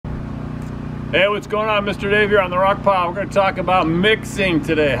Hey, what's going on? Mr. Dave here on the Rock Pile. We're going to talk about mixing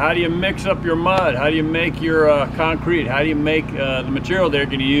today. How do you mix up your mud? How do you make your concrete? How do you make the material they're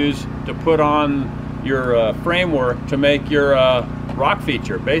going to use to put on your framework to make your rock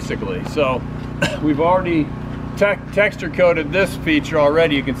feature, basically. So we've already texture coated this feature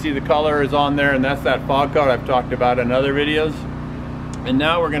already. You can see the color is on there, and that's that fog coat I've talked about in other videos. And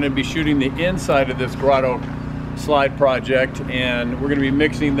now we're going to be shooting the inside of this grotto slide project, and we're going to be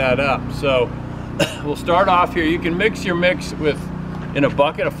mixing that up. So we'll start off here. You can mix your mix in a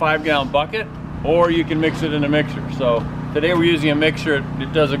bucket, a 5-gallon bucket, or you can mix it in a mixer. So today we're using a mixer.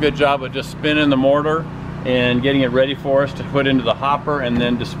 It does a good job of just spinning the mortar and getting it ready for us to put into the hopper and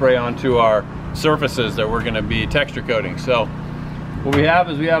then to spray onto our surfaces that we're going to be texture coating. So what we have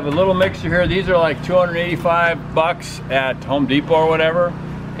is we have a little mixer here. These are like 285 bucks at Home Depot or whatever.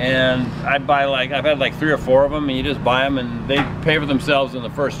 And I've had like 3 or 4 of them, and you just buy them and they pay for themselves in the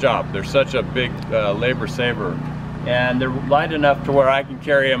first job. They're such a big labor saver, and they're light enough to where I can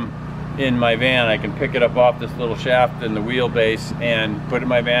carry them in my van. I can pick it up off this little shaft in the wheelbase and put it in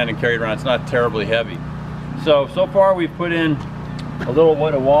my van and carry it around. It's not terribly heavy. So far we've put in a little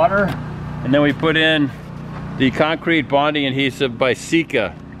bit of water, and then we put in the concrete bonding adhesive by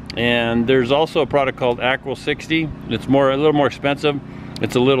Sika. And there's also a product called Aqua 60. It's a little more expensive.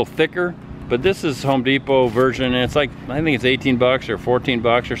 It's a little thicker, but this is Home Depot version, and it's like, I think it's 18 bucks or 14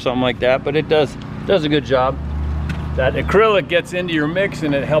 bucks or something like that, but it does a good job. That acrylic gets into your mix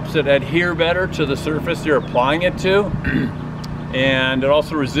and it helps it adhere better to the surface you're applying it to. And it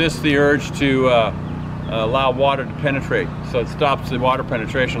also resists the urge to allow water to penetrate. So it stops the water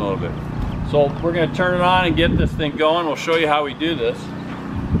penetration a little bit. So we're gonna turn it on and get this thing going. We'll show you how we do this.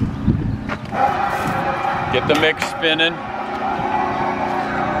 Get the mix spinning.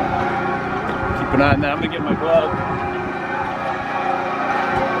 Keep an eye on that. I'm gonna get my glove.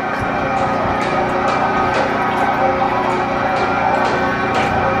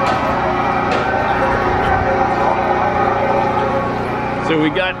 So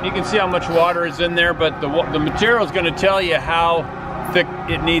you can see how much water is in there, but the material is going to tell you how thick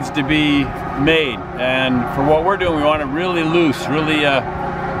it needs to be made. And for what we're doing, we want it really loose, really,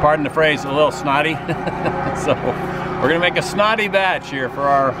 pardon the phrase, a little snotty. So we're going to make a snotty batch here for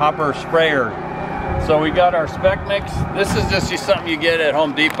our hopper sprayer. So we got our spec mix. This is just something you get at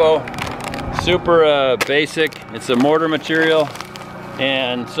Home Depot. Super basic. It's a mortar material.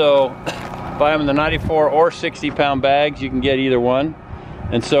 And so buy them in the 94 or 60-pound bags. You can get either one.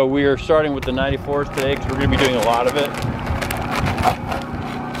 And so we are starting with the 94s today because we're going to be doing a lot of it.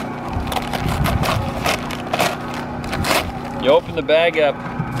 You open the bag up,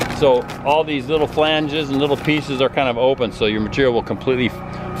 so all these little flanges and little pieces are kind of open, so your material will completely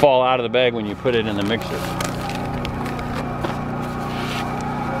fall out of the bag when you put it in the mixer.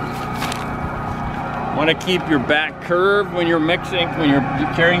 Want to keep your back curved when you're mixing, when you're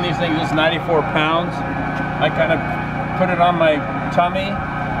carrying these things. This is 94 pounds. I kind of put it on my tummy,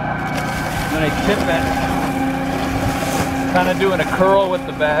 then I tip it, kind of doing a curl with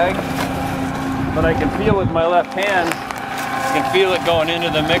the bag, but I can feel with my left hand, I can feel it going into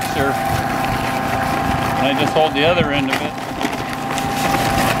the mixer, and I just hold the other end of it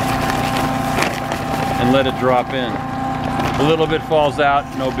and let it drop in. A little bit falls out,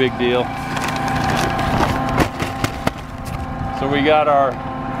 no big deal. So we got our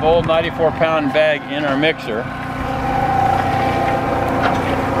full 94-pound bag in our mixer.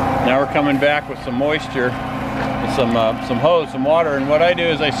 Now we're coming back with some moisture, with some hose, some water, and what I do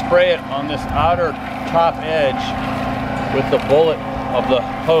is I spray it on this outer top edge with the bullet of the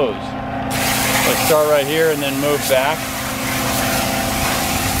hose. So I start right here and then move back,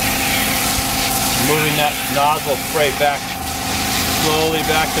 moving that nozzle spray back, slowly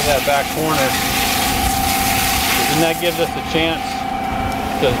back to that back corner, and that gives us a chance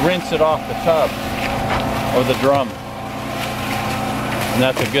to rinse it off the tub or the drum. And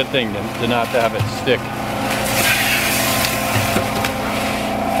that's a good thing to not to have it stick.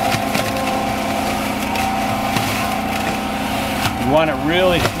 You want it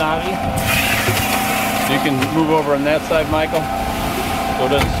really snotty. You can move over on that side, Michael, so it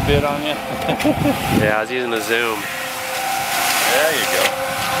doesn't spit on you. Yeah, I was using the zoom. There you go.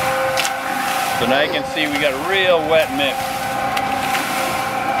 So now you can see we got a real wet mix.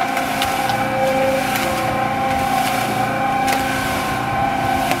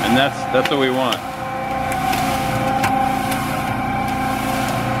 And that's what we want.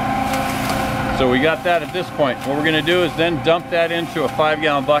 So we got that at this point. What we're gonna do is then dump that into a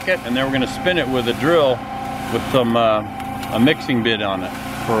 5-gallon bucket, and then we're gonna spin it with a drill with some a mixing bit on it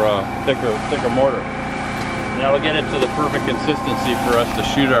for a thicker mortar. And that'll get it to the perfect consistency for us to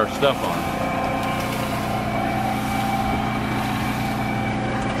shoot our stuff on.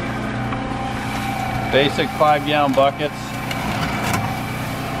 basic 5-gallon buckets.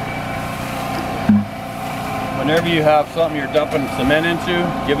 Whenever you have something you're dumping cement into,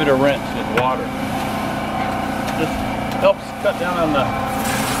 give it a rinse with water. This helps cut down on the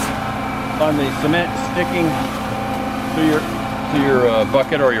cement sticking to your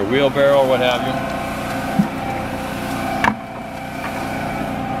bucket or your wheelbarrow or what have you.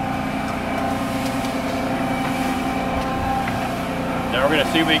 Now we're going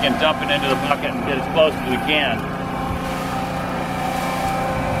to see if we can dump it into the bucket and get as close as we can.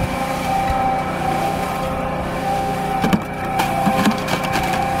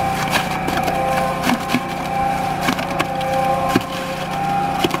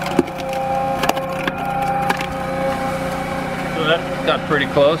 So that got pretty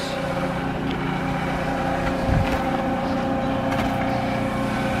close.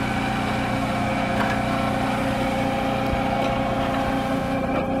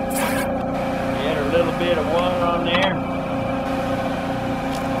 Little bit of water on there.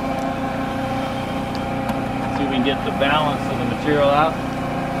 See if we can get the balance of the material out.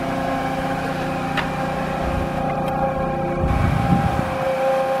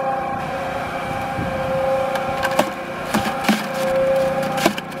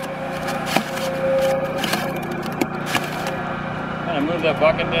 Kind of move that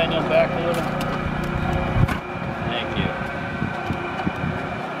bucket, Daniel, back a little. Thank you.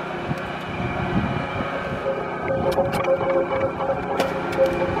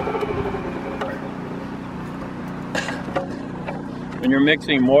 When you're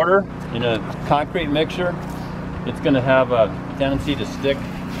mixing mortar in a concrete mixture, it's going to have a tendency to stick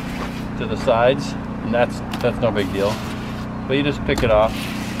to the sides, and that's no big deal. But you just pick it off,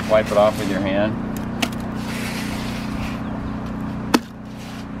 wipe it off with your hand.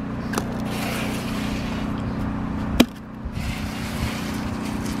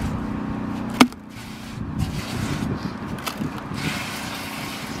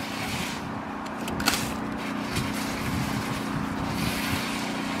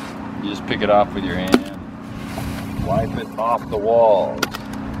 You just pick it off with your hand, wipe it off the walls.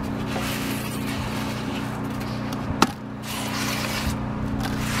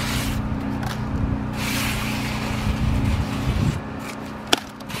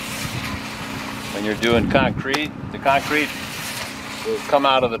 When you're doing concrete, the concrete will come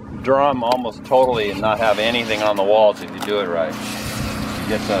out of the drum almost totally and not have anything on the walls if you do it right. You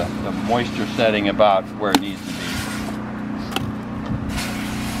get the moisture setting about where it needs to be.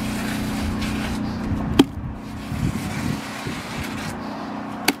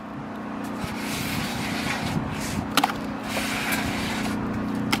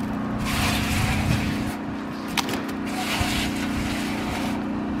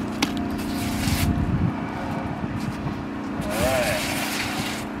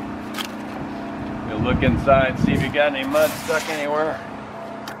 Look inside, see if you got any mud stuck anywhere.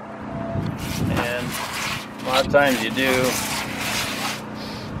 And a lot of times you do.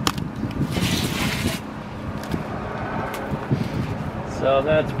 So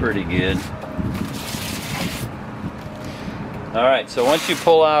that's pretty good. All right, so once you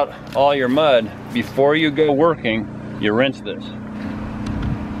pull out all your mud, before you go working, you rinse this.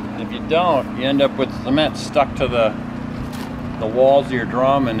 If you don't, you end up with cement stuck to the walls of your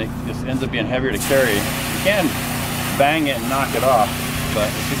drum, and it just ends up being heavier to carry. You can bang it and knock it off, but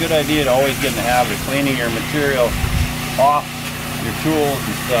it's a good idea to always get in the habit of cleaning your material off your tools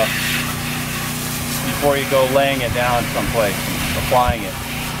and stuff before you go laying it down someplace and applying it.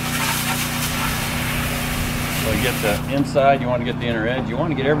 So you get the inside, you want to get the inner edge, you want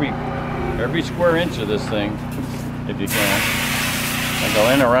to get every square inch of this thing if you can. And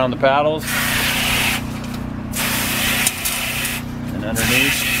go in around the paddles and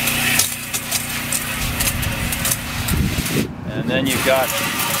underneath. And then you've got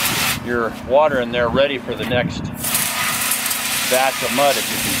your water in there ready for the next batch of mud if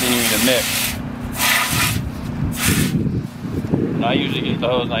you're continuing to mix. And I usually get the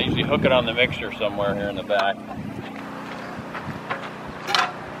hose and I usually hook it on the mixer somewhere here in the back.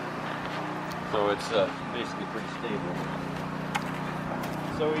 So it's basically pretty stable.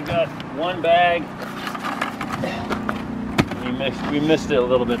 So we got one bag. We missed it a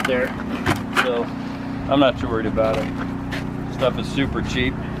little bit there, so I'm not too worried about it. Stuff is super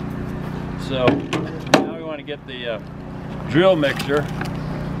cheap. So now we want to get the drill mixture,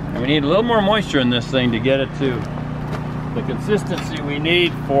 and we need a little more moisture in this thing to get it to the consistency we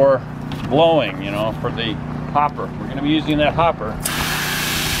need for blowing, you know, for the hopper. We're going to be using that hopper.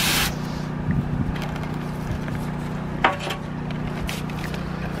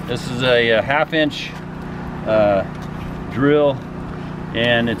 This is a 1/2 inch drill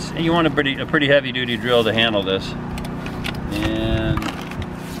And you want a pretty heavy duty drill to handle this. And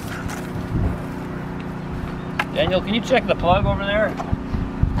Daniel, can you check the plug over there?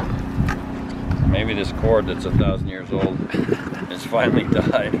 Maybe this cord that's 1,000 years old has finally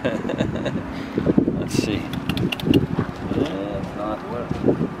died. Let's see. Yeah, it's not what.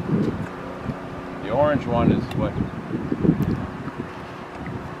 The orange one is what.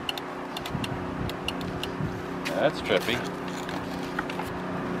 That's trippy.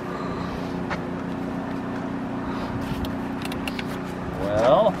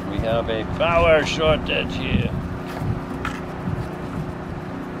 Well, we have a power shortage here.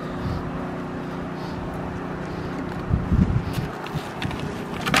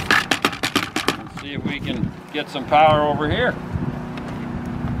 Let's see if we can get some power over here.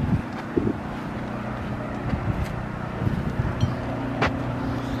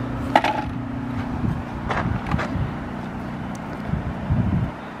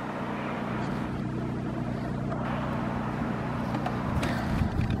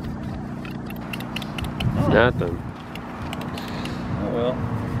 Nothing. Oh well.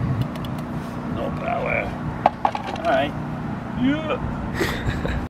 No power. Alright. Yeah.